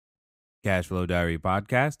Cashflow Diary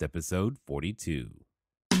Podcast, episode 42.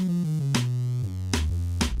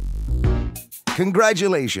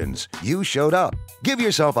 Congratulations, you showed up. Give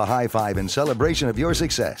yourself a high five in celebration of your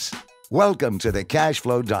success. Welcome to the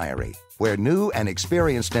Cashflow Diary, where new and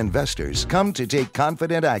experienced investors come to take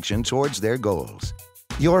confident action towards their goals.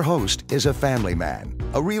 Your host is a family man,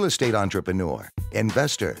 a real estate entrepreneur,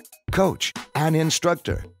 investor, coach, and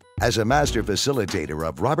instructor. As a master facilitator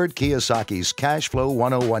of Robert Kiyosaki's Cashflow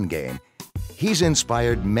 101 game, he's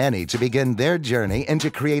inspired many to begin their journey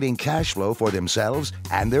into creating cash flow for themselves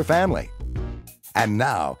and their family. And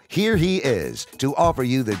now, here he is to offer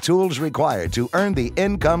you the tools required to earn the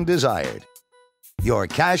income desired. Your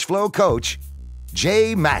cash flow coach,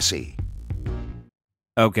 Jay Massey.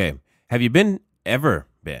 Okay, have you ever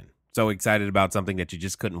been so excited about something that you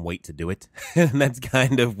just couldn't wait to do it? And that's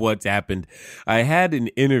kind of what's happened. I had an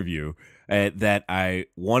interview that I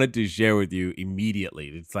wanted to share with you immediately.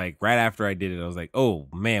 It's like right after I did it, I was like, oh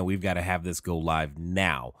man, we've got to have this go live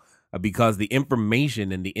now. Because the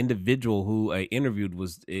information and the individual who I interviewed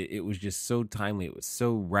was just so timely. It was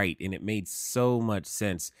so right. And it made so much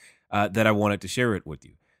sense that I wanted to share it with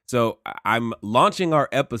you. So I'm launching our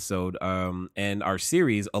episode and our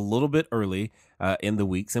series a little bit early in the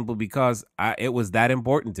week, simply because it was that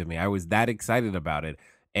important to me. I was that excited about it.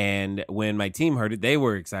 And when my team heard it, they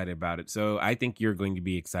were excited about it. So I think you're going to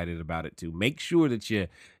be excited about it too. Make sure that you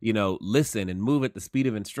listen and move at the speed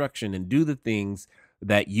of instruction and do the things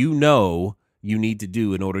that you need to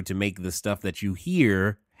do in order to make the stuff that you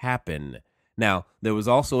hear happen. Now, there was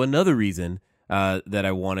also another reason that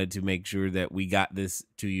I wanted to make sure that we got this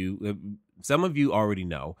to you. Some of you already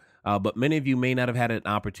know, but many of you may not have had an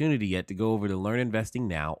opportunity yet to go over to Learn Investing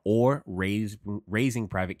Now or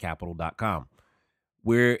raisingprivatecapital.com.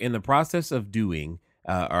 We're in the process of doing,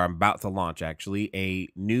 or I'm about to launch actually, a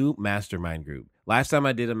new mastermind group. Last time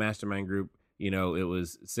I did a mastermind group, it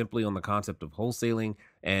was simply on the concept of wholesaling,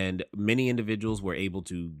 and many individuals were able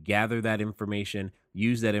to gather that information,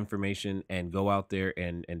 use that information, and go out there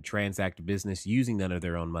and transact business using none of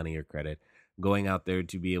their own money or credit, going out there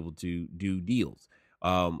to be able to do deals.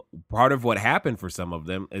 Part of what happened for some of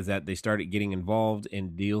them is that they started getting involved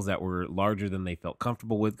in deals that were larger than they felt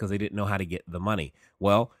comfortable with because they didn't know how to get the money.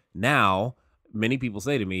 Well, now many people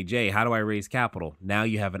say to me, Jay, how do I raise capital? Now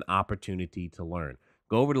you have an opportunity to learn.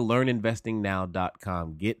 Go over to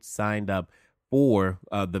learninvestingnow.com. Get signed up for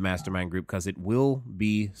the mastermind group because it will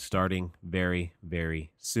be starting very, very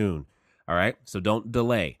soon. All right. So don't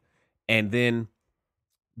delay. And then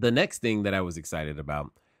the next thing that I was excited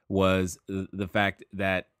about was the fact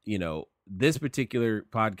that, this particular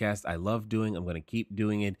podcast I love doing. I'm going to keep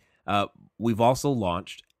doing it. We've also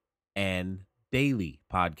launched an daily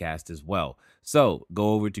podcast as well. So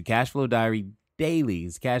go over to Cashflow Diary Daily.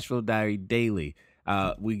 It's Cashflow Diary Daily.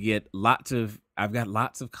 I've got lots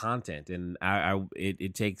of content, and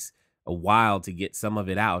it takes a while to get some of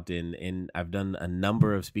it out. And I've done a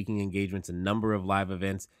number of speaking engagements, a number of live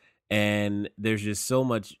events, and there's just so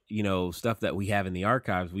much, stuff that we have in the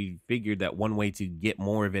archives. We figured that one way to get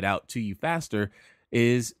more of it out to you faster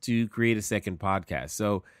is to create a second podcast.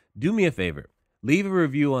 So do me a favor. Leave a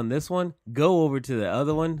review on this one. Go over to the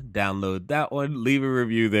other one, download that one, leave a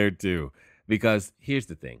review there too. Because here's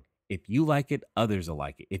the thing. If you like it, others will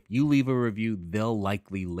like it. If you leave a review, they'll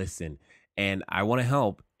likely listen. And I want to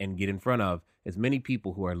help and get in front of as many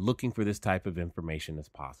people who are looking for this type of information as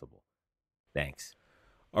possible. Thanks.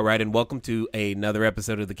 All right, and welcome to another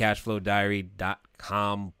episode of the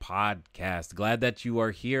CashflowDiary.com podcast. Glad that you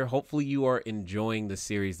are here. Hopefully you are enjoying the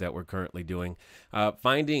series that we're currently doing,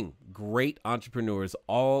 finding great entrepreneurs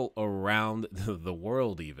all around the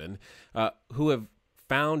world even, who have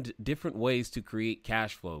found different ways to create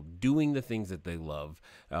cash flow, doing the things that they love,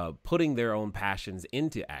 putting their own passions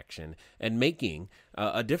into action, and making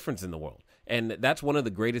a difference in the world. And that's one of the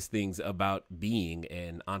greatest things about being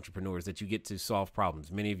an entrepreneur is that you get to solve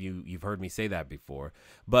problems. Many of you've heard me say that before,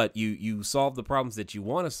 but you solve the problems that you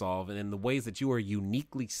want to solve and in the ways that you are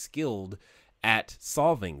uniquely skilled at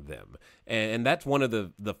solving them. And that's one of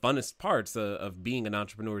the funnest parts of being an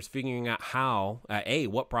entrepreneur is figuring out how,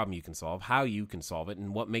 what problem you can solve, how you can solve it,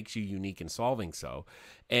 and what makes you unique in solving so.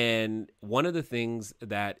 And one of the things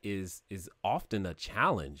that is often a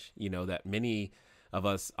challenge, that many of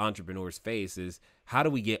us entrepreneurs face is how do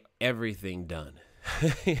we get everything done?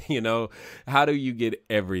 How do you get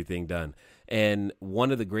everything done? And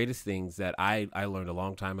one of the greatest things that I learned a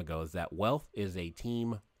long time ago is that wealth is a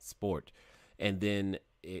team sport. And then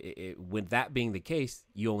with that being the case,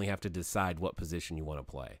 you only have to decide what position you want to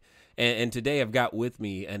play. And today I've got with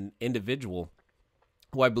me an individual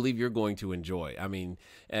who I believe you're going to enjoy. I mean,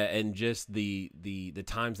 and just the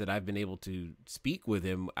times that I've been able to speak with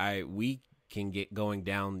him, we can get going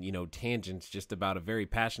down, tangents just about a very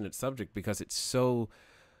passionate subject because it's so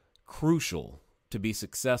crucial to be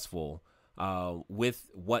successful with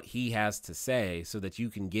what he has to say so that you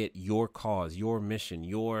can get your cause, your mission,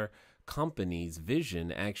 your company's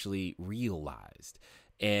vision actually realized.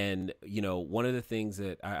 And, one of the things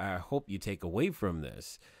that I hope you take away from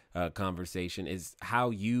this conversation is how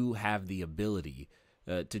you have the ability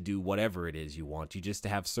to do whatever it is you want. You just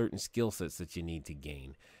have certain skill sets that you need to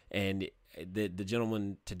gain. And the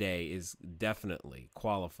gentleman today is definitely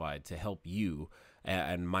qualified to help you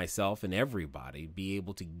and myself and everybody be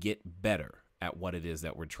able to get better at what it is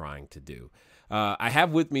that we're trying to do. I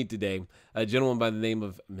have with me today a gentleman by the name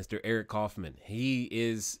of Mr. Eric Kaufmann. He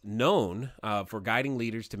is known for guiding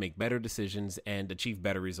leaders to make better decisions and achieve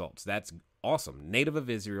better results. That's awesome. Native of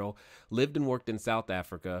Israel, lived and worked in South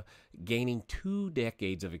Africa, gaining 2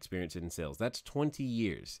 decades of experience in sales. That's 20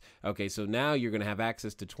 years. Okay, so now you're going to have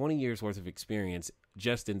access to 20 years worth of experience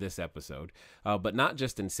just in this episode, but not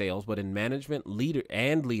just in sales, but in management,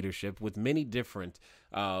 leadership with many different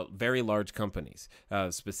very large companies,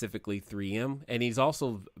 specifically 3M. And he's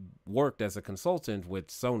also worked as a consultant with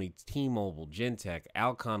Sony, T-Mobile, Gentech,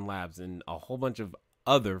 Alcon Labs, and a whole bunch of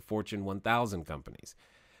other Fortune 1000 companies.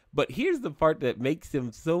 But here's the part that makes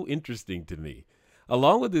him so interesting to me.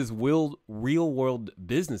 Along with his real world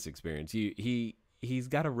business experience, he's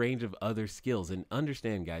got a range of other skills. And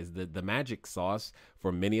understand, guys, the magic sauce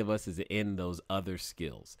for many of us is in those other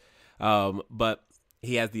skills. But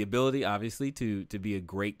he has the ability, obviously, to be a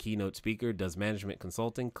great keynote speaker, does management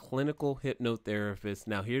consulting, clinical hypnotherapist.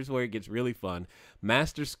 Now, here's where it gets really fun.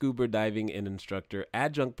 Master scuba diving and instructor,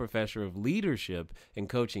 adjunct professor of leadership and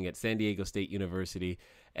coaching at San Diego State University,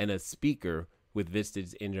 and a speaker with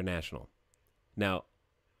Vistage International. Now,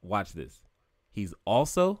 watch this. He's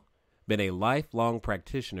also been a lifelong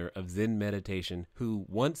practitioner of Zen meditation who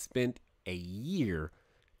once spent a year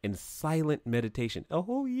in silent meditation. A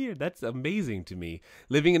whole year. That's amazing to me.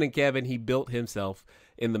 Living in a cabin he built himself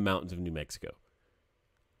in the mountains of New Mexico.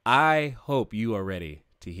 I hope you are ready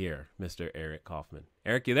to hear Mr. Eric Kaufmann.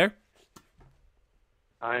 Eric, you there?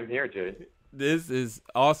 I'm here, Jay. This is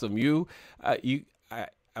awesome.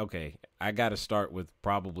 Okay, I got to start with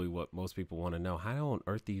probably what most people want to know. How on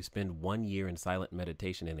earth do you spend 1 year in silent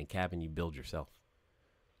meditation in a cabin you build yourself?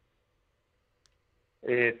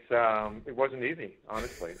 It wasn't easy,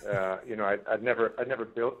 honestly. I'd never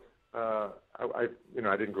built. I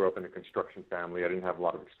didn't grow up in a construction family. I didn't have a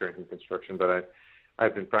lot of experience in construction, but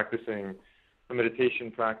I've been practicing a meditation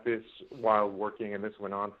practice while working, and this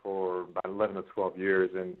went on for about 11 or 12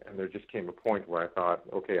 years. And there just came a point where I thought,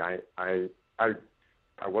 okay,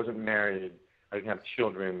 I wasn't married. I didn't have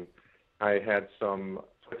children. I had some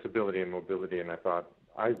flexibility and mobility, and I thought,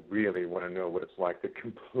 I really want to know what it's like to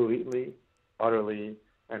completely, utterly,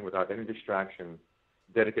 and without any distraction,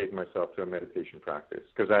 dedicate myself to a meditation practice.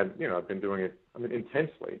 Because I've been doing it,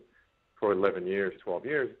 intensely for 11 years, 12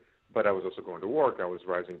 years, but I was also going to work. I was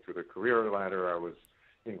rising through the career ladder. I was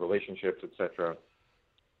in relationships, etc.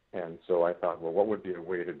 And so I thought, well, what would be a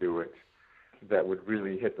way to do it that would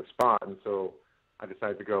really hit the spot? And so I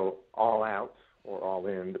decided to go all out or all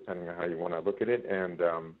in, depending on how you want to look at it. And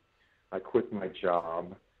I quit my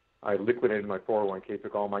job. I liquidated my 401k,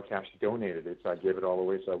 took all my cash, donated it, so I gave it all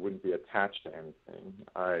away so I wouldn't be attached to anything.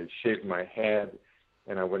 I shaved my head,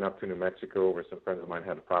 and I went up to New Mexico where some friends of mine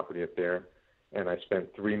had a property up there. And I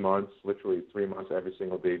spent 3 months, literally 3 months every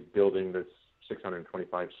single day, building this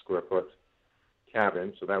 625 square foot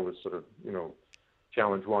cabin. So that was sort of,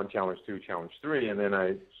 challenge 1, challenge 2, challenge 3, and then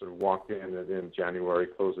I sort of walked in January,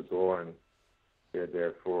 closed the door, and stayed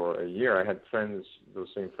there for a year. I had friends, those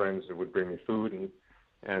same friends, that would bring me food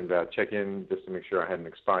and check in just to make sure I hadn't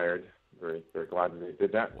expired. Very, very glad that they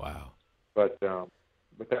did that. Wow. But that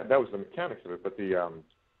was the mechanics of it. But the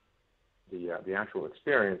actual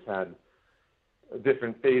experience had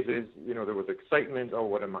different phases. There was excitement. Oh,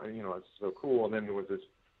 what am I? It's so cool. And then there was this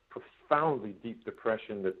profoundly deep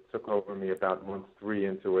depression that took over me about month 3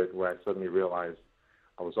 into it, where I suddenly realized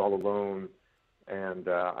I was all alone, and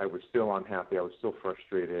I was still unhappy. I was still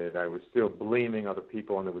frustrated. I was still blaming other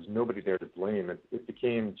people, and there was nobody there to blame. It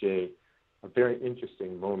became, Jay, a very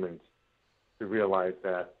interesting moment to realize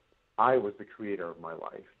that I was the creator of my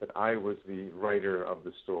life, that I was the writer of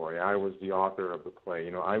the story. I was the author of the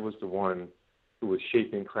play. I was the one who was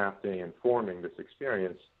shaping, crafting, and forming this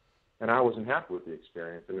experience. And I wasn't happy with the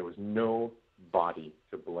experience, and there was nobody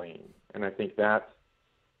to blame. And I think that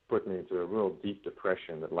put me into a real deep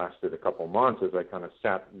depression that lasted a couple months as I kind of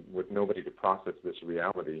sat with nobody to process this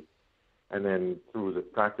reality. and then through the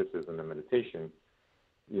practices and the meditation,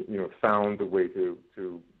 found a way to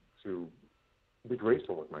be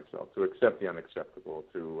graceful with myself, to accept the unacceptable,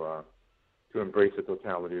 to embrace the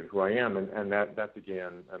totality of who I am, and that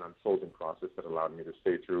began an unfolding process that allowed me to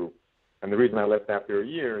stay true. And the reason I left after a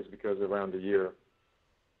year is because around a year,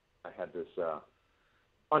 I had this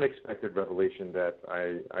unexpected revelation that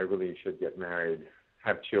I really should get married,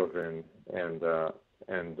 have children, and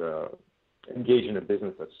engage in a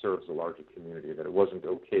business that serves a larger community, that it wasn't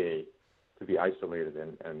okay to be isolated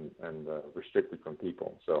and restricted from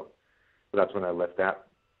people. So that's when I left that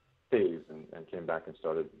phase and came back and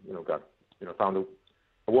started, found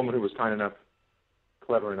a woman who was kind enough,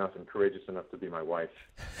 clever enough, and courageous enough to be my wife.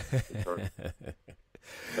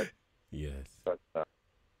 Yes. But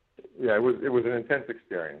yeah, it was an intense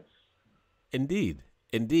experience. Indeed.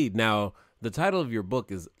 Now, the title of your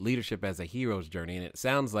book is Leadership as a Hero's Journey, and it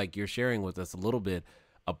sounds like you're sharing with us a little bit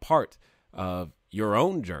a part of your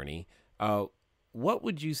own journey. What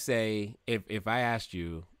would you say, if I asked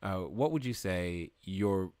you, what would you say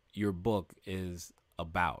your book is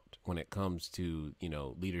about when it comes to,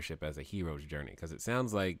 leadership as a hero's journey? Because it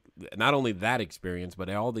sounds like not only that experience, but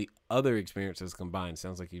all the other experiences combined,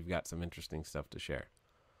 sounds like you've got some interesting stuff to share.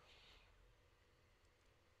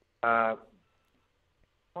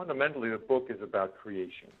 Fundamentally, the book is about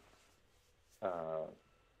creation.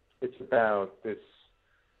 It's about this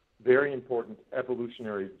very important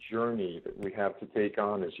evolutionary journey that we have to take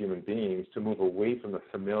on as human beings to move away from the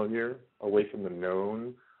familiar, away from the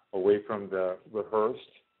known, away from the rehearsed,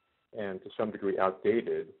 and to some degree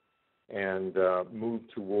outdated, and move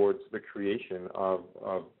towards the creation of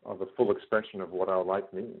a full expression of what our life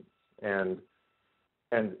means. And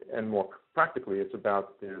more practically, it's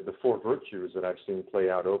about the four virtues that I've seen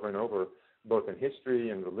play out over and over, both in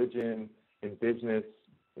history and religion, in business,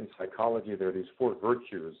 in psychology. There are these four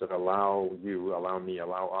virtues that allow you, allow me,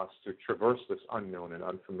 allow us to traverse this unknown and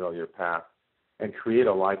unfamiliar path and create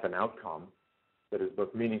a life and outcome that is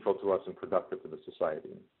both meaningful to us and productive to the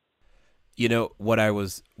society. What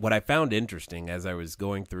I found interesting as I was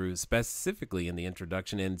going through, specifically in the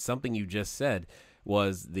introduction, and something you just said,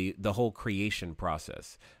 was the whole creation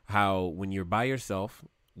process. How when you're by yourself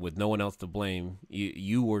with no one else to blame,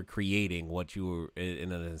 you were creating what you were,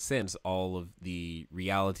 in a sense, all of the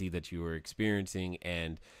reality that you were experiencing.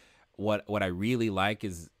 And what I really like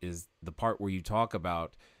is the part where you talk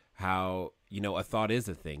about how, a thought is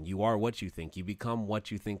a thing. You are what you think. You become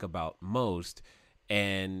what you think about most.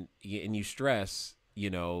 And you stress,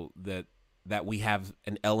 that we have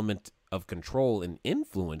an element of control and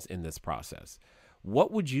influence in this process.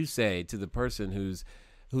 What would you say to the person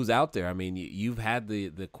who's out there? I mean, you've had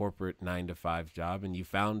the corporate 9-to-5 job, and you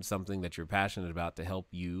found something that you're passionate about to help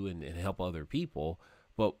you and help other people.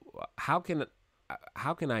 But how can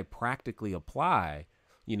I practically apply,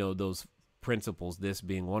 those principles, this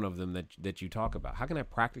being one of them that you talk about? How can I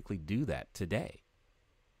practically do that today?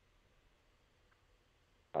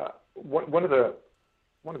 One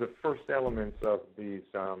of the first elements of these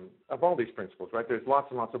of all these principles, right? There's lots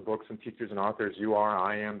and lots of books and teachers and authors. You are,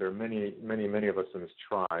 I am. There are many, many, many of us in this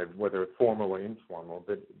tribe, whether formal or informal.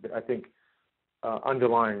 But I think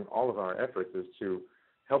underlying all of our efforts is to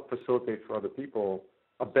help facilitate for other people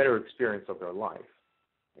a better experience of their life.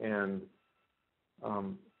 And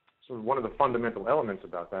so one of the fundamental elements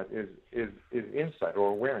about that is insight or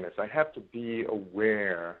awareness. I have to be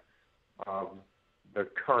aware of the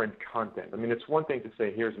current content. I mean, it's one thing to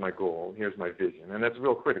say, here's my goal, here's my vision, and that's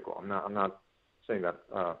real critical. I'm not saying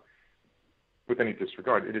that with any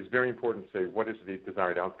disregard. It is very important to say, what is the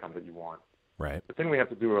desired outcome that you want? Right. But then we have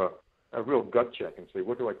to do a real gut check and say,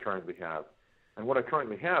 what do I currently have? And what I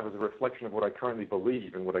currently have is a reflection of what I currently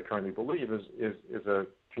believe, and what I currently believe is a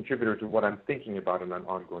contributor to what I'm thinking about on an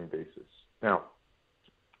ongoing basis. Now,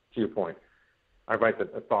 to your point, I write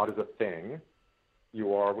that a thought is a thing.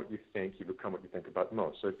 You are what you think, you become what you think about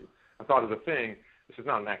most. So if a thought is a thing, this is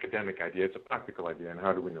not an academic idea, it's a practical idea, and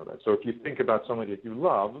how do we know that? So if you think about somebody that you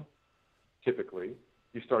love, typically,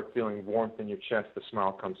 you start feeling warmth in your chest, the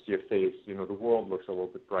smile comes to your face, the world looks a little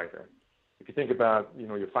bit brighter. If you think about,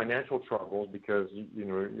 your financial troubles because,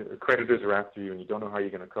 your creditors are after you and you don't know how you're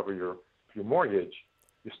going to cover your mortgage,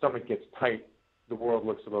 your stomach gets tight, the world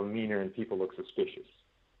looks a little meaner, and people look suspicious.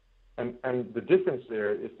 And the difference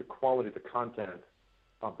there is the quality, the content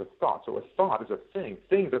of the thought. So a thought is a thing.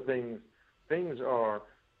 Things are things. Things are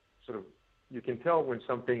sort of, you can tell when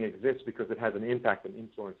something exists because it has an impact and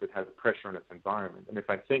influence, it has pressure on its environment. And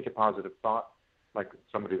if I think a positive thought, like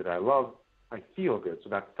somebody that I love, I feel good. So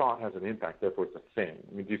that thought has an impact, therefore it's a thing.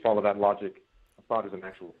 I mean, do you follow that logic? A thought is an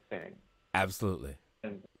actual thing. Absolutely.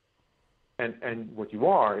 And what you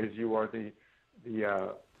are is you are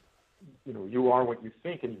you are what you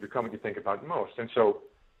think, and you become what you think about most. And so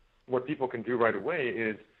what people can do right away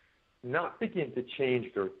is not begin to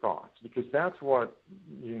change their thoughts, because that's what,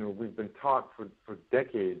 we've been taught for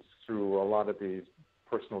decades through a lot of these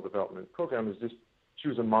personal development programs, is just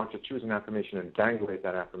choose a mantra, choose an affirmation, and danglate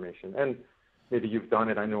that affirmation. And maybe you've done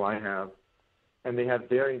it, I know I have, and they have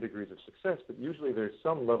varying degrees of success, but usually there's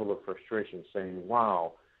some level of frustration saying,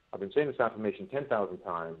 wow, I've been saying this affirmation 10,000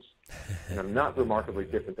 times, and I'm not remarkably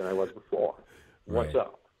different than I was before. What's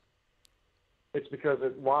up? It's because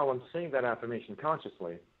while I'm saying that affirmation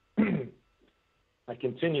consciously, I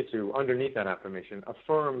continue to, underneath that affirmation,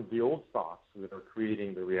 affirm the old thoughts that are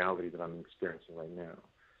creating the reality that I'm experiencing right now.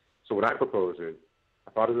 So what I propose is,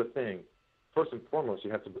 I thought of the thing, first and foremost,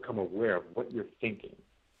 you have to become aware of what you're thinking.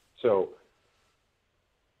 So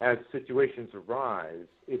as situations arise,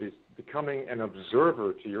 it is becoming an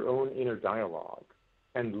observer to your own inner dialogue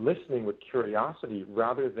and listening with curiosity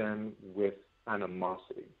rather than with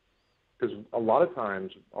animosity. Because a lot of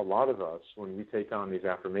times, a lot of us, when we take on these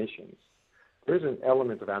affirmations, there's an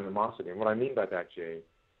element of animosity. And what I mean by that, Jay,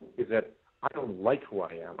 is that I don't like who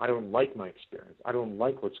I am. I don't like my experience. I don't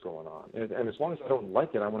like what's going on. And as long as I don't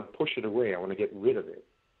like it, I want to push it away. I want to get rid of it.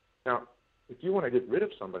 Now, if you want to get rid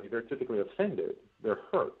of somebody, they're typically offended. They're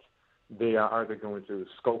hurt. They are either going to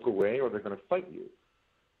skulk away or they're going to fight you.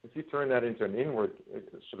 If you turn that into an inward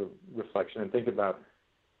sort of reflection and think about,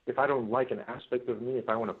 if I don't like an aspect of me, if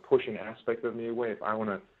I want to push an aspect of me away, if I want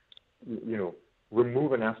to,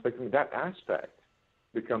 remove an aspect of me, that aspect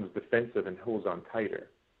becomes defensive and holds on tighter.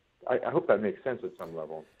 I hope that makes sense at some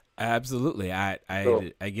level. Absolutely. I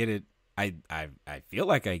get it. I feel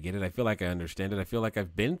like I get it. I feel like I understand it. I feel like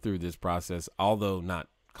I've been through this process, although not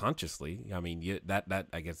consciously. I mean, that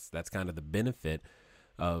I guess that's kind of the benefit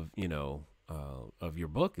of, of your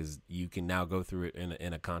book, is you can now go through it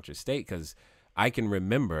in a conscious state, because I can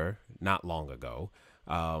remember not long ago,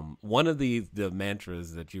 one of the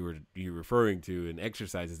mantras that you were referring to and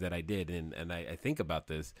exercises that I did, and I think about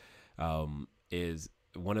this, is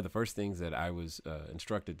one of the first things that I was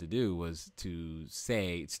instructed to do was to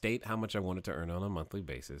state how much I wanted to earn on a monthly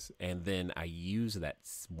basis. And then I use that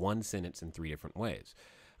one sentence in 3 different ways.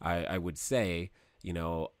 I would say,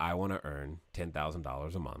 I want to earn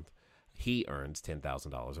 $10,000 a month. He earns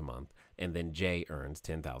 $10,000 a month. And then Jay earns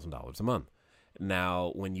 $10,000 a month.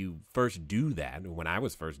 Now, when you first do that, when I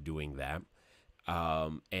was first doing that,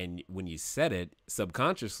 and when you said it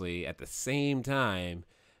subconsciously at the same time,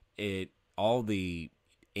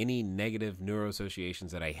 any negative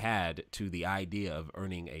neuroassociations that I had to the idea of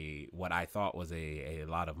earning what I thought was a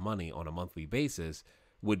lot of money on a monthly basis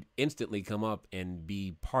would instantly come up and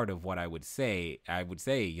be part of what I would say. I would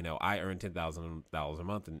say, I earn $10,000 a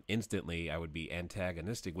month, and instantly I would be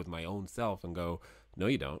antagonistic with my own self and go, no,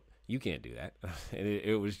 you don't. You can't do that. And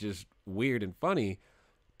it was just weird and funny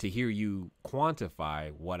to hear you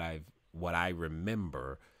quantify what I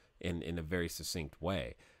remember in a very succinct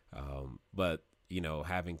way. But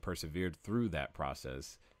having persevered through that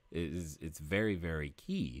process it's very, very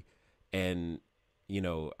key. And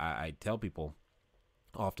I tell people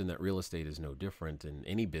often that real estate is no different in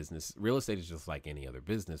any business. Real estate is just like any other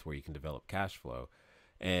business where you can develop cash flow,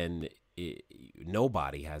 and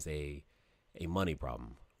nobody has a money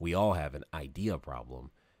problem. We all have an idea problem,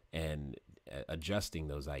 and adjusting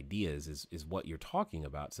those ideas is what you're talking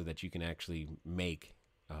about, so that you can actually make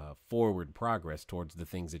forward progress towards the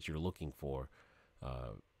things that you're looking for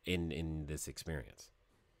in this experience.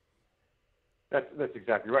 That's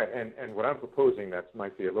exactly right. And what I'm proposing that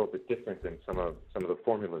might be a little bit different than some of the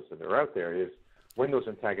formulas that are out there is, when those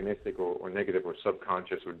antagonistic or negative or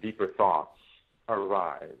subconscious or deeper thoughts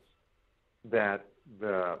arise, that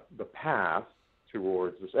the path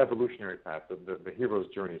towards this evolutionary path, the hero's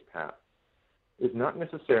journey's path, is not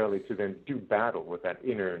necessarily to then do battle with that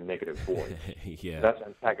inner negative voice. Yeah. That's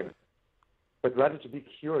antagonistic. But rather to be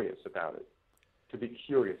curious about it.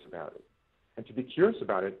 And to be curious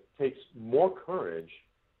about it takes more courage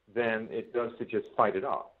than it does to just fight it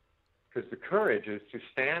off. Because the courage is to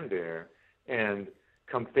stand there and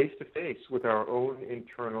come face to face with our own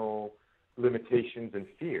internal limitations and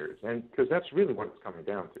fears. And because that's really what it's coming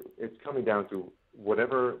down to. It's coming down to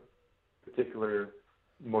whatever particular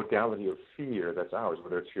modality of fear that's ours,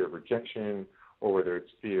 whether it's fear of rejection, or whether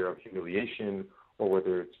it's fear of humiliation, or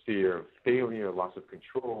whether it's fear of failure, loss of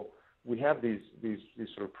control. We have these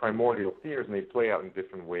sort of primordial fears, and they play out in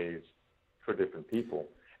different ways for different people.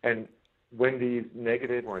 And when these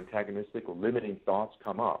negative or antagonistic or limiting thoughts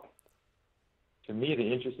come up, to me,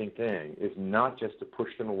 the interesting thing is not just to push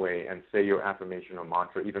them away and say your affirmation or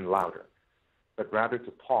mantra even louder, but rather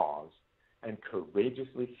to pause and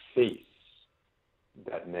courageously face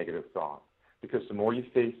that negative thought. Because the more you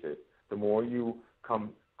face it, the more you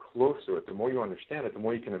come close to it, the more you understand it, the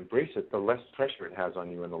more you can embrace it, the less pressure it has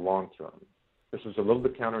on you in the long term. This is a little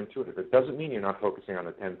bit counterintuitive. It doesn't mean you're not focusing on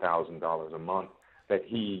the $10,000 a month that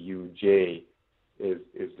Jay,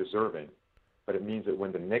 is deserving. But it means that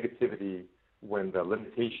when the negativity, when the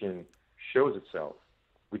limitation shows itself,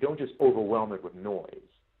 we don't just overwhelm it with noise.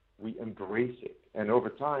 We embrace it. And over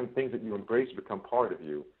time, things that you embrace become part of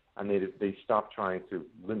you, and they stop trying to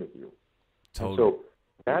limit you. Totally. So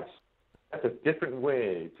that's a different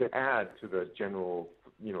way to add to the general,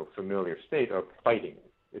 familiar state of fighting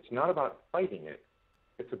it. It's not about fighting it.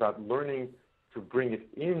 It's about learning to bring it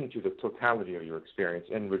into the totality of your experience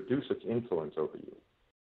and reduce its influence over you.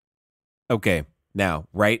 Okay. Now,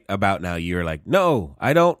 right about now, you're like, no,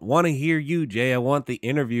 I don't want to hear you, Jay. I want the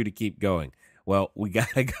interview to keep going. Well, we got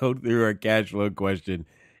to go through our cash flow question,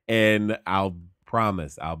 and I'll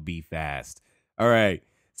promise I'll be fast. All right.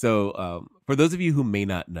 So for those of you who may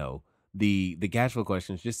not know, the cash flow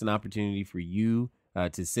question is just an opportunity for you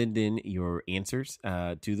to send in your answers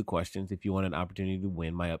to the questions if you want an opportunity to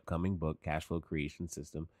win my upcoming book, Cash Flow Creation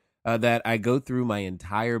System, that I go through my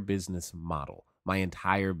entire business model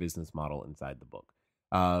inside the book.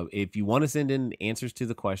 If you want to send in answers to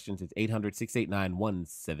the questions, it's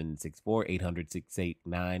 800-689-1764,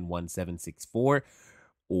 800-689-1764.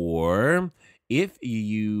 Or if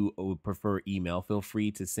you would prefer email, feel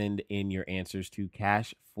free to send in your answers to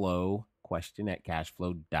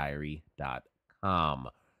cashflowquestion@cashflowdiary.com.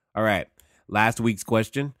 All right. Last week's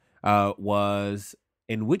question was,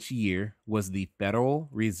 in which year was the Federal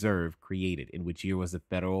Reserve created? In which year was the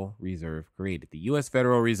Federal Reserve created? The U.S.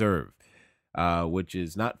 Federal Reserve, which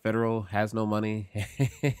is not federal, has no money,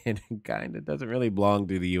 and kind of doesn't really belong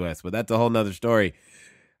to the U.S., but that's a whole nother story.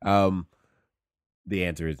 The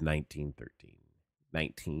answer is 1913.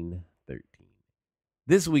 1913.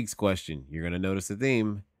 This week's question, you're going to notice a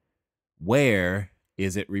theme. Where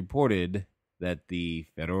is it reported that the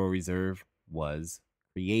Federal Reserve was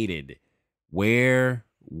created? Where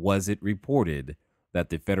was it reported that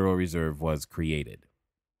the Federal Reserve was created?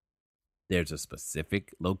 There's a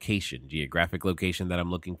specific location, geographic location that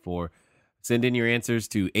I'm looking for. Send in your answers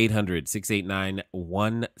to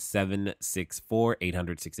 800-689-1764,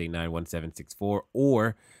 800-689-1764,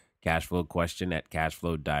 or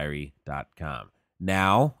cashflowquestion@cashflowdiary.com.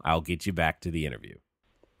 Now, I'll get you back to the interview.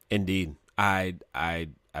 Indeed, I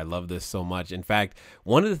love this so much. In fact,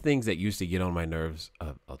 one of the things that used to get on my nerves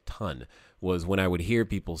a ton was when I would hear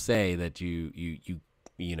people say that you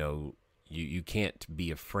can't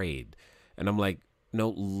be afraid. And I'm like,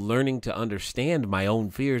 no, learning to understand my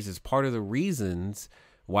own fears is part of the reasons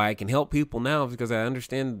why I can help people now, because I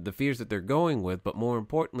understand the fears that they're going with, but more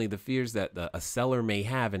importantly, the fears that a seller may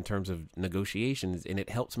have in terms of negotiations, and it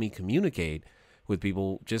helps me communicate with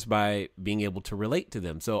people just by being able to relate to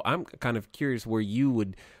them. So I'm kind of curious what you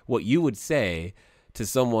would say to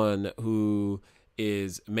someone who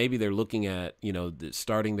is maybe they're looking at,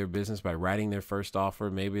 starting their business by writing their first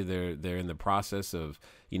offer. Maybe they're in the process of,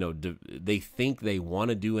 they think they want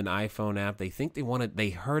to do an iPhone app. They think they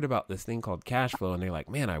heard about this thing called cash flow, and they're like,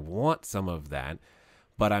 man, I want some of that,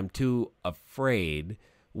 but I'm too afraid.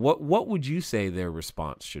 What would you say their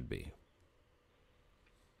response should be?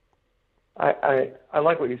 I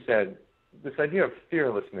like what you said. This idea of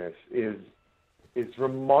fearlessness is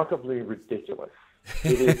remarkably ridiculous.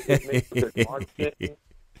 It makes for good marketing.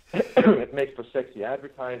 It makes for sexy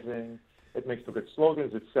advertising. It makes for good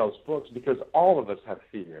slogans. It sells books, because all of us have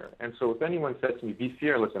fear. And so if anyone says to me, be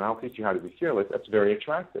fearless, and I'll teach you how to be fearless, that's very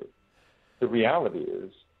attractive. The reality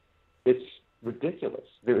is it's ridiculous.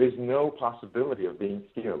 There is no possibility of being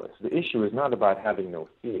fearless. The issue is not about having no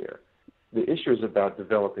fear. The issue is about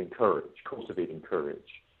developing courage, cultivating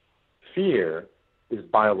courage. Fear is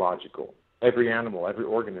biological. Every animal, every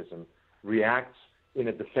organism reacts in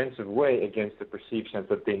a defensive way against the perceived sense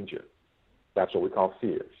of danger. That's what we call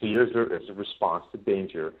fear. Fear is a response to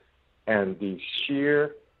danger, and the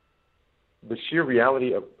sheer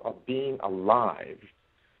reality of being alive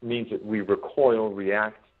means that we recoil,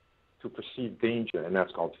 react to perceived danger, and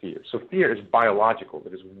that's called fear. So fear is biological.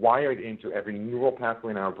 It is wired into every neural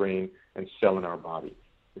pathway in our brain and cell in our body.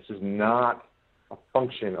 This is not a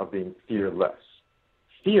function of being fearless.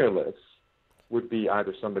 Fearless would be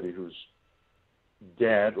either somebody who's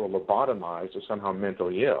dead or lobotomized or somehow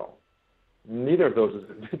mentally ill. Neither of those is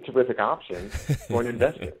a terrific option for an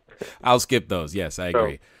investor. I'll skip those. Yes, I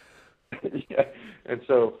agree. Yeah. And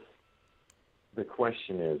so the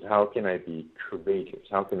question is, how can I be courageous?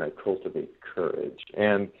 How can I cultivate courage?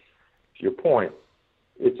 And to your point,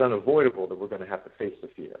 it's unavoidable that we're going to have to face the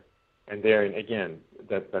fear. And therein, again,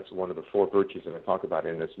 that's one of the four virtues that I talk about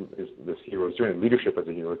in this hero's journey. Leadership as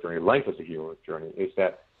a hero's journey, life as a hero's journey, is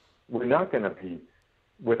that we're not going to be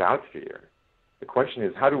without fear. The question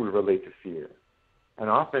is, how do we relate to fear? And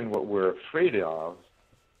often what we're afraid of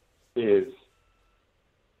is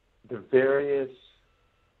the various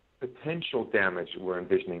potential damage we're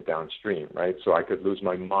envisioning downstream, right? So I could lose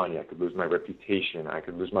my money, I could lose my reputation, I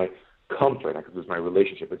could lose my comfort, I could lose my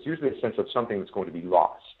relationship. It's usually a sense of something that's going to be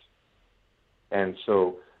lost. And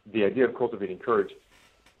so the idea of cultivating courage,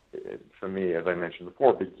 for me, as I mentioned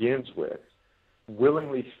before, begins with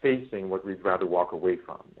willingly facing what we'd rather walk away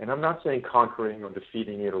from. And I'm not saying conquering or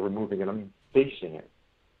defeating it or removing it, I'm facing it.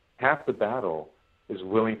 Half the battle is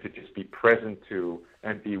willing to just be present to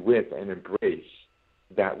and be with and embrace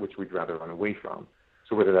that which we'd rather run away from.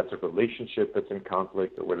 So whether that's a relationship that's in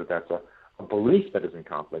conflict or whether that's a belief that is in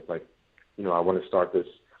conflict, like, I want to start this,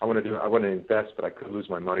 I want to invest, but I could lose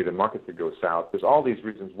my money, the market could go south. There's all these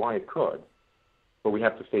reasons why it could, but we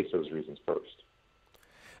have to face those reasons first.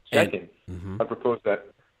 Second, I propose that.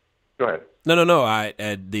 Go ahead. No.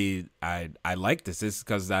 I like this. This is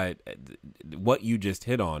because what you just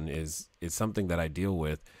hit on is something that I deal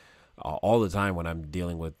with all the time when I'm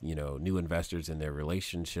dealing with new investors in their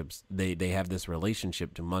relationships. They have this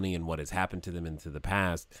relationship to money and what has happened to them into the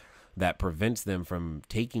past that prevents them from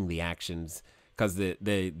taking the actions. Because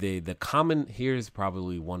the common, here's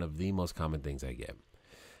probably one of the most common things I get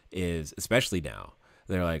is, especially now,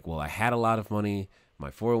 they're like, well, I had a lot of money. My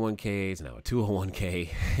 401k is now a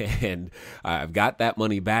 201k, and I've got that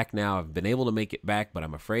money back now. I've been able to make it back, but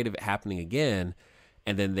I'm afraid of it happening again.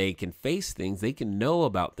 And then they can face things. They can know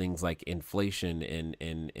about things like inflation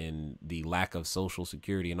and the lack of Social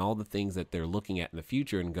Security and all the things that they're looking at in the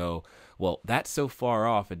future and go, well, that's so far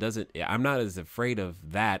off. I'm not as afraid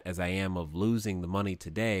of that as I am of losing the money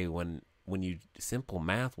today when simple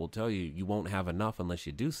math will tell you won't have enough unless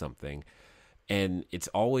you do something. And it's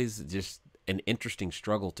always just an interesting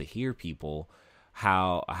struggle to hear people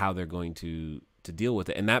how they're going to deal with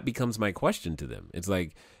it. And that becomes my question to them. It's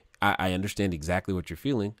like, I understand exactly what you're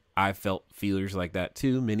feeling. I felt feelers like that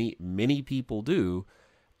too. Many people do.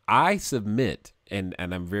 I submit, and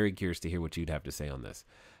I'm very curious to hear what you'd have to say on this.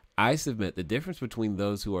 I submit the difference between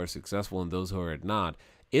those who are successful and those who are not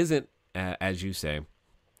isn't, as you say,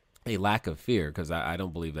 a lack of fear, because I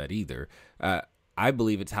don't believe that either. I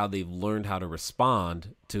believe it's how they've learned how to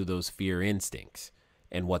respond to those fear instincts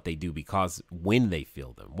and what they do because when they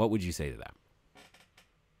feel them. What would you say to that?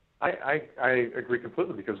 I agree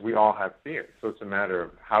completely, because we all have fear. So it's a matter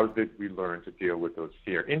of how did we learn to deal with those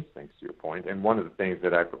fear instincts, to your point. And one of the things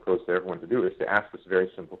that I propose to everyone to do is to ask this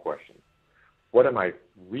very simple question. What am I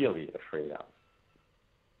really afraid of?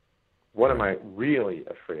 What am I really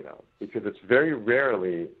afraid of? Because it's very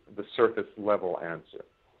rarely the surface level answer,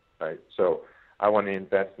 right? So I want to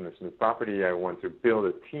invest in this new property. I want to build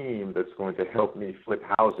a team that's going to help me flip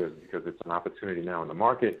houses because it's an opportunity now in the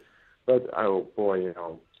market. But, oh boy,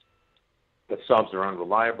 the subs are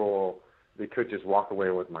unreliable. They could just walk away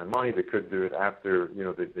with my money. They could do it after,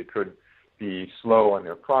 they could be slow on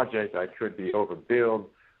their project. I could be overbilled.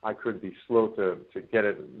 I could be slow to get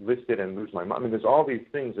it listed and lose my money. I mean, there's all these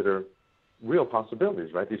things that are real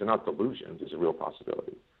possibilities, right? These are not delusions. These are real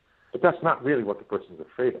possibilities. But that's not really what the person's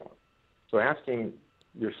afraid of. So asking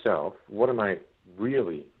yourself, what am I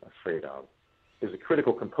really afraid of, is a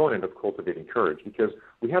critical component of cultivating courage, because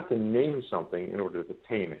we have to name something in order to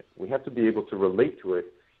tame it. We have to be able to relate to it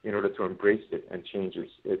in order to embrace it and change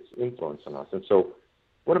its influence on us. And so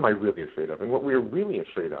what am I really afraid of? And what we're really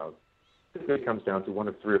afraid of typically comes down to one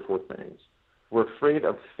of three or four things. We're afraid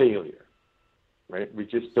of failure, right? We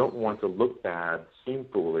just don't want to look bad, seem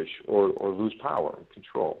foolish, or lose power and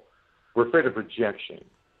control. We're afraid of rejection.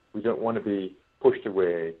 We don't want to be pushed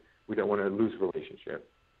away. We don't want to lose a relationship.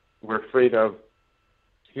 We're afraid of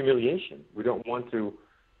humiliation. We don't want to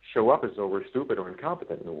show up as though we're stupid or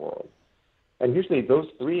incompetent in the world. And usually those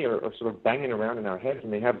three are sort of banging around in our heads,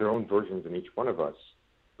 and they have their own versions in each one of us.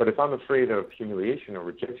 But if I'm afraid of humiliation or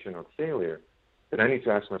rejection or failure, then I need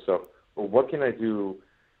to ask myself, well, what can I do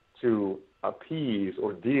to appease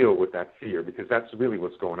or deal with that fear? Because that's really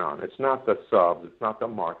what's going on. It's not the subs, it's not the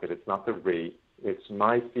market, it's not the rate. It's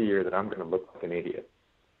my fear that I'm going to look like an idiot.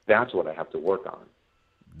 That's what I have to work on.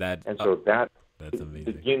 That's amazing.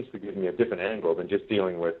 Begins to give me a different angle than just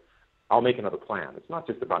dealing with, I'll make another plan. It's not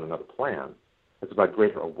just about another plan. It's about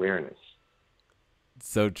greater awareness.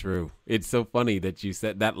 So true. It's so funny that you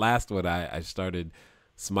said that last one. I started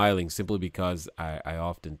smiling simply because I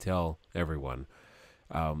often tell everyone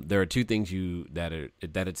there are two things that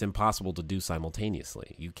it's impossible to do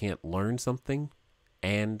simultaneously. You can't learn something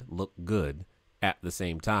and look good at the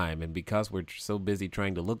same time. And because we're so busy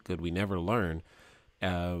trying to look good, we never learn.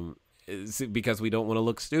 It's because we don't want to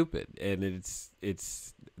look stupid. And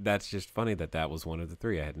that's just funny that was one of the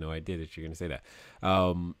three. I had no idea that you're going to say that.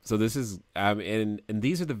 So this is, and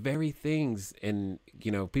these are the very things, and,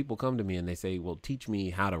 people come to me and they say, well, teach me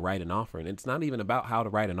how to write an offer. And it's not even about how to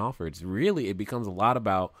write an offer. It becomes a lot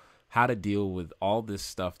about how to deal with all this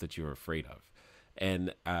stuff that you're afraid of.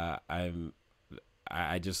 And,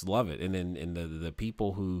 I just love it. And then the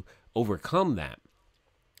people who overcome that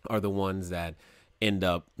are the ones that end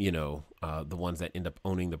up, the ones that end up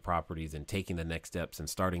owning the properties and taking the next steps and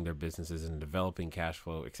starting their businesses and developing cash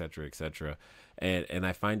flow, et cetera, et cetera. And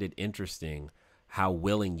I find it interesting how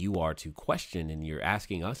willing you are to question, and you're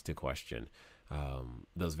asking us to question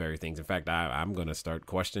those very things. In fact, I'm going to start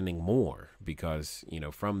questioning more because,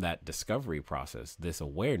 from that discovery process, this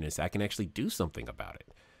awareness, I can actually do something about it.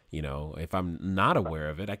 If I'm not aware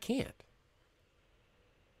of it, I can't.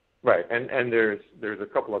 Right, and there's a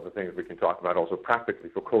couple other things we can talk about also practically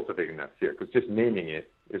for cultivating that fear, because just naming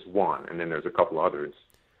it is one, and then there's a couple others,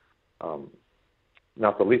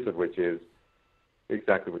 not the least of which is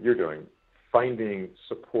exactly what you're doing, finding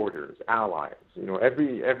supporters, allies.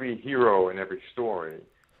 Every hero in every story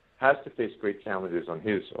has to face great challenges on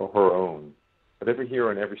his or her own, but every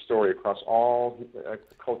hero in every story across all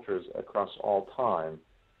cultures, across all time,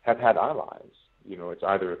 have had allies. It's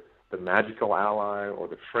either the magical ally or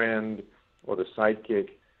the friend or the sidekick.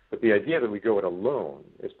 But the idea that we go it alone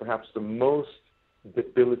is perhaps the most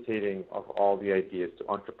debilitating of all the ideas to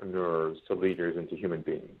entrepreneurs, to leaders, and to human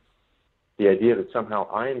beings. The idea that somehow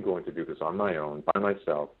I am going to do this on my own, by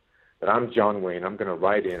myself, that I'm John Wayne, I'm going to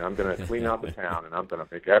ride in, I'm going to clean out the town, and I'm going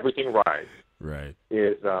to make everything right. Right.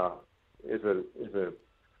 It's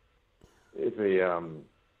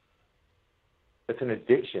an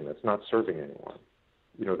addiction. It's not serving anyone.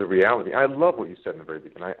 The reality. I love what you said in the very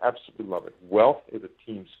beginning. I absolutely love it. Wealth is a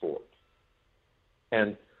team sport.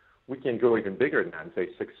 And we can go even bigger than that and say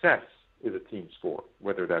success is a team sport,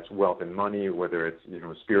 whether that's wealth and money, whether it's,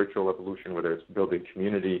 spiritual evolution, whether it's building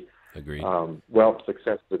community. Agreed. Wealth,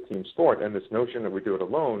 success is a team sport. And this notion that we do it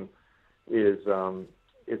alone is an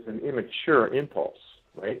immature impulse,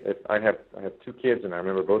 right? I have 2 kids, and I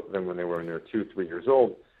remember both of them when they were in their 2, 3 years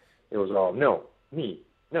old. It was all, no, me,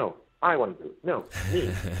 no, I want to do it, no, me.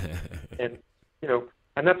 And,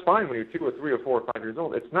 and that's fine when you're 2 or 3 or 4 or 5 years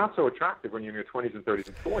old. It's not so attractive when you're in your 20s and 30s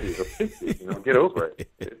and 40s or 50s, get over it.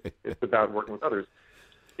 It's about working with others,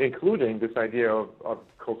 including this idea of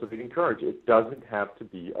cultivating courage. It doesn't have to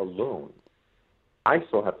be alone. I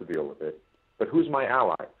still have to deal with it, but who's my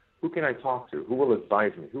ally? Who can I talk to? Who will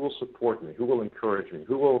advise me? Who will support me? Who will encourage me?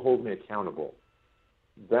 Who will hold me accountable?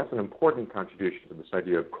 That's an important contribution to this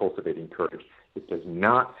idea of cultivating courage. It does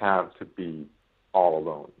not have to be all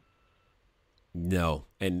alone. No.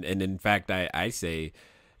 And in fact, I say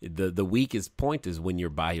the weakest point is when you're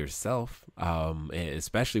by yourself,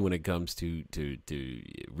 especially when it comes to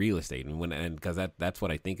real estate. And because that's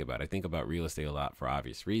what I think about. I think about real estate a lot for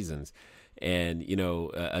obvious reasons. And,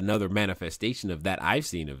 another manifestation of that I've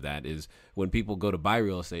seen of that is when people go to buy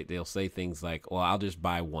real estate, they'll say things like, well, I'll just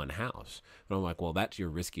buy one house. And I'm like, well, that's your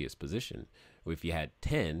riskiest position. If you had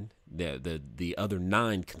 10, the other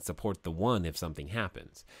 9 can support the one if something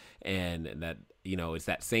happens. And that, it's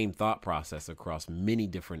that same thought process across many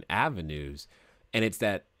different avenues. And it's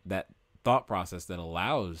that thought process that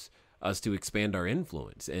allows us to expand our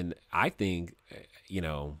influence. And I think,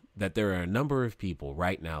 that there are a number of people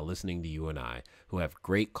right now listening to you and I who have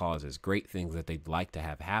great causes, great things that they'd like to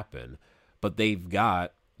have happen, but they've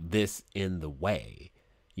got this in the way.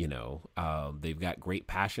 They've got great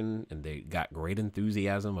passion and they got great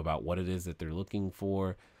enthusiasm about what it is that they're looking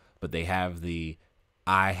for, but they have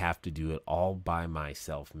I have to do it all by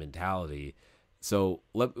myself mentality. So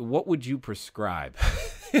what would you prescribe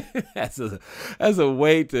as a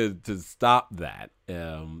way to stop that?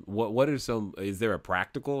 What are is there a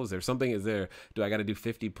practical, do I got to do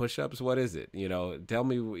 50 push-ups? What is it? Tell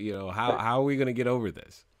me, how are we going to get over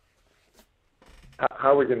this?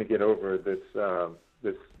 How are we going to get over this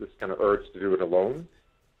kind of urge to do it alone?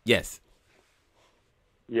 Yes.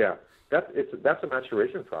 Yeah. That's a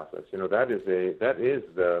maturation process. That is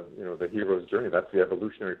the hero's journey. That's the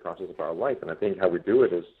evolutionary process of our life. And I think how we do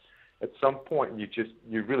it is, at some point,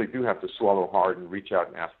 you really do have to swallow hard and reach out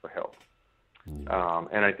and ask for help.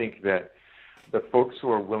 And I think that the folks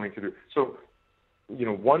who are willing to do so,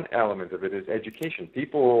 one element of it is education.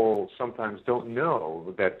 People sometimes don't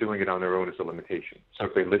know that doing it on their own is a limitation. So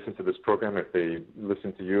if they listen to this program, if they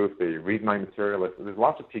listen to you, if they read my material, there's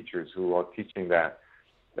lots of teachers who are teaching that.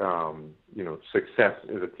 Success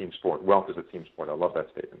is a team sport. Wealth is a team sport. I love that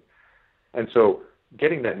statement. And so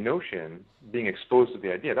getting that notion, being exposed to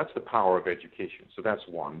the idea, that's the power of education. So that's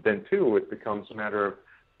one. Then two, it becomes a matter of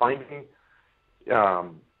finding,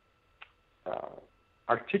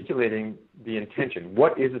 articulating the intention.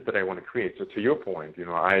 What is it that I want to create? So to your point,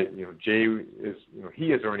 Jay is,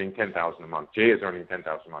 he is earning $10,000 a month. Jay is earning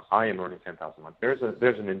 $10,000 a month. I am earning $10,000 a month.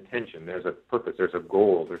 There's an intention. There's a purpose. There's a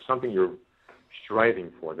goal. There's something you're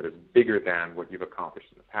striving for that is bigger than what you've accomplished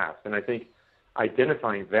in the past. And I think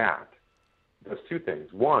identifying that does two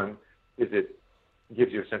things. One is it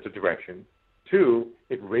gives you a sense of direction. Two,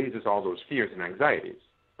 it raises all those fears and anxieties,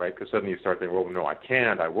 right? Because suddenly you start thinking, well, no, I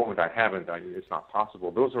can't, I won't, I haven't, it's not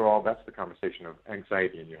possible. That's the conversation of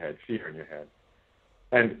anxiety in your head, fear in your head.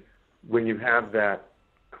 And when you have that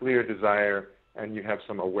clear desire and you have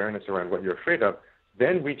some awareness around what you're afraid of,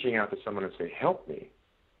 then reaching out to someone and say, help me,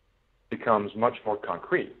 becomes much more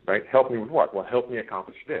concrete, right? Help me with what? Well, help me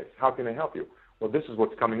accomplish this. How can I help you? Well, this is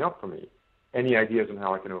what's coming up for me. Any ideas on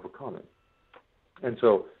how I can overcome it? And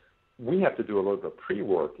so we have to do a little bit of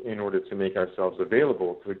pre-work in order to make ourselves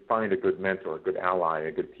available to find a good mentor, a good ally,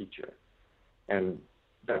 a good teacher. And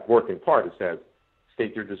that work in part is that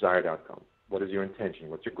state your desired outcome. What is your intention?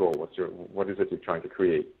 What's your goal? What is it you're trying to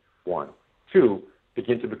create? One. Two,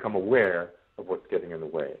 begin to become aware of what's getting in the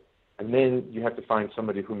way. And then you have to find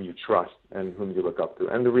somebody whom you trust and whom you look up to.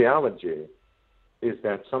 And the reality is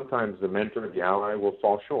that sometimes the mentor, the ally, will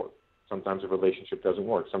fall short. Sometimes a relationship doesn't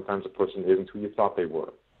work. Sometimes a person isn't who you thought they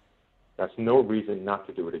were. That's no reason not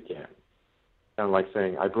to do it again. Kind of like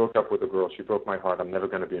saying, I broke up with a girl, she broke my heart, I'm never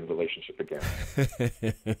going to be in a relationship again.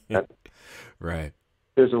 Right.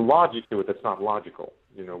 There's a logic to it that's not logical.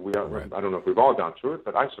 Right. I don't know if we've all gone through it,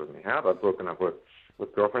 but I certainly have. I've broken up with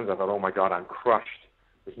girlfriends. I thought, oh my God, I'm crushed.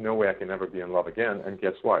 There's no way I can ever be in love again. And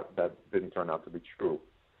guess what? That didn't turn out to be true.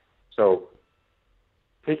 So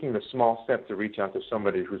taking the small step to reach out to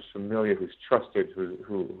somebody who's familiar, who's trusted,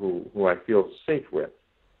 who I feel safe with,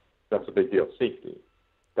 that's a big deal. Safety.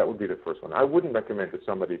 That would be the first one. I wouldn't recommend to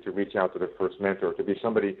somebody to reach out to their first mentor, to be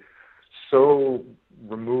somebody so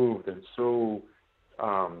removed and so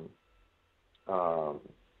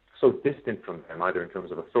distant from them, either in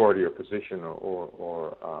terms of authority or position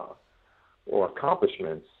or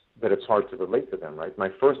accomplishments, that it's hard to relate to them, right? My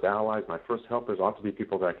first allies, my first helpers ought to be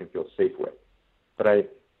people that I can feel safe with. But I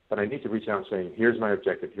need to reach out and saying, here's my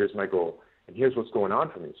objective, here's my goal, and here's what's going on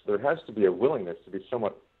for me. So there has to be a willingness to be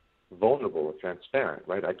somewhat vulnerable or transparent,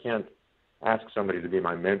 right? I can't ask somebody to be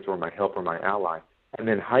my mentor, my helper, my ally, and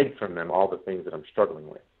then hide from them all the things that I'm struggling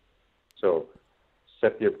with. So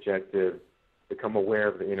set the objective, become aware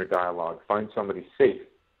of the inner dialogue, find somebody safe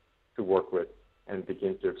to work with, and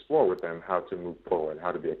begin to explore with them how to move forward,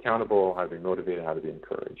 how to be accountable, how to be motivated, how to be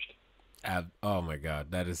encouraged. Oh my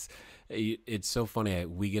God, it's so funny.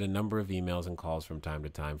 We get a number of emails and calls from time to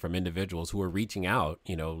time from individuals who are reaching out,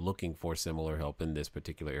 looking for similar help in this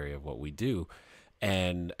particular area of what we do.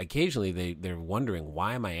 And occasionally they're wondering,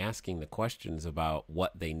 why am I asking the questions about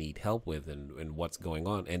what they need help with and what's going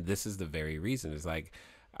on? And this is the very reason. It's like,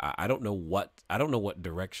 I don't know what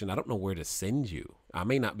direction, I don't know where to send you. I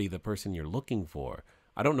may not be the person you're looking for.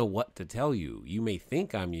 I don't know what to tell you. You may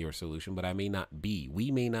think I'm your solution, but I may not be.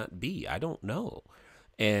 We may not be. I don't know.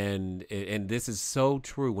 And this is so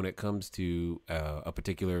true when it comes to a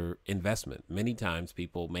particular investment. Many times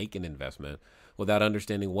people make an investment without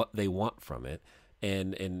understanding what they want from it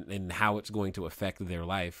and how it's going to affect their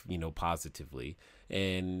life, positively,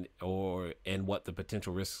 and what the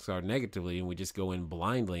potential risks are negatively, and we just go in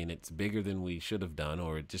blindly, and it's bigger than we should have done,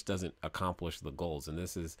 or it just doesn't accomplish the goals. And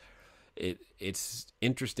this is it's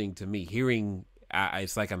interesting to me hearing.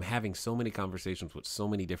 It's like I'm having so many conversations with so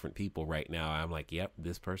many different people right now. I'm like, yep,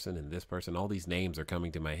 this person and this person, all these names are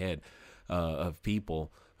coming to my head of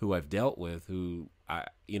people who I've dealt with, who I'm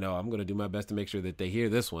going to do my best to make sure that they hear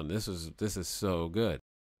this one. This is so good.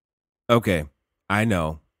 Okay, I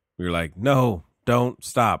know. You're like, no, don't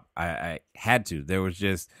stop. I had to. There was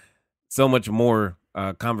just so much more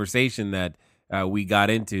conversation that we got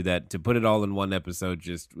into that to put it all in one episode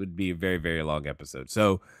just would be a very, very long episode.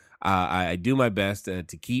 So I do my best to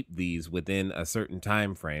keep these within a certain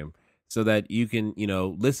time frame so that you can,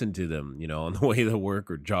 listen to them, on the way to work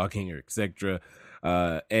or jogging or etc.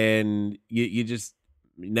 And you just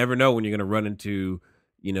never know when you're going to run into,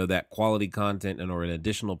 that quality content or an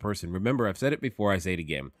additional person. Remember, I've said it before, I say it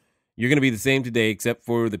again. You're going to be the same today, except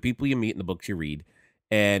for the people you meet and the books you read.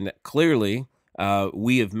 And clearly,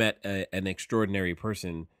 we have met an extraordinary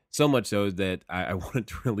person, so much so that I wanted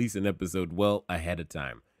to release an episode well ahead of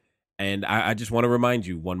time. And I just want to remind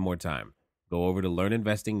you one more time, go over to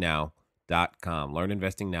learninvestingnow.com,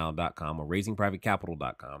 learninvestingnow.com or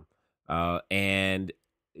raisingprivatecapital.com. And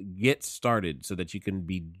get started so that you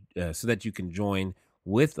can join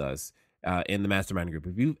with us in the mastermind group.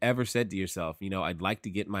 If you've ever said to yourself, I'd like to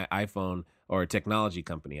get my iPhone or a technology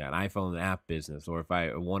company, an iPhone app business, or if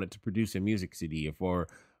I wanted to produce a music CD, or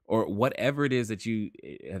whatever it is that you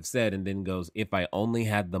have said, and then goes, if I only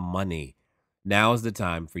had the money, now is the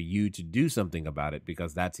time for you to do something about it,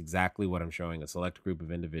 because that's exactly what I'm showing a select group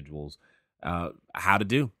of individuals how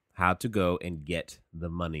to go and get the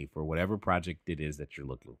money for whatever project it is that you're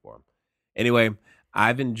looking for. Anyway,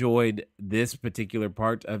 I've enjoyed this particular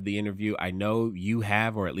part of the interview. I know you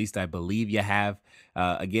have, or at least I believe you have.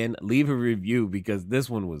 Again, leave a review, because this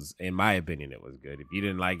one was, in my opinion, it was good. If you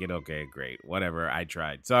didn't like it, okay, great. Whatever, I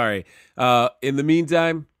tried. Sorry. In the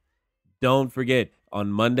meantime, don't forget, on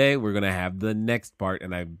Monday, we're going to have the next part,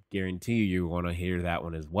 and I guarantee you're going to hear that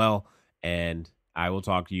one as well. And I will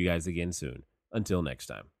talk to you guys again soon. Until next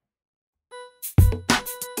time.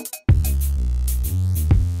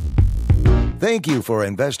 Thank you for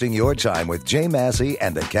investing your time with Jay Massey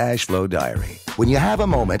and the Cash Flow Diary. When you have a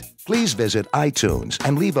moment, please visit iTunes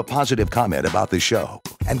and leave a positive comment about the show.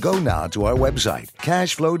 And go now to our website,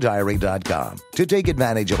 cashflowdiary.com, to take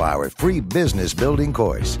advantage of our free business building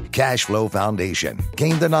course, Cash Flow Foundation.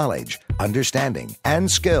 Gain the knowledge, understanding, and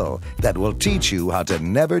skill that will teach you how to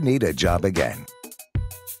never need a job again.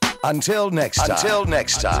 Until next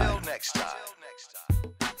time.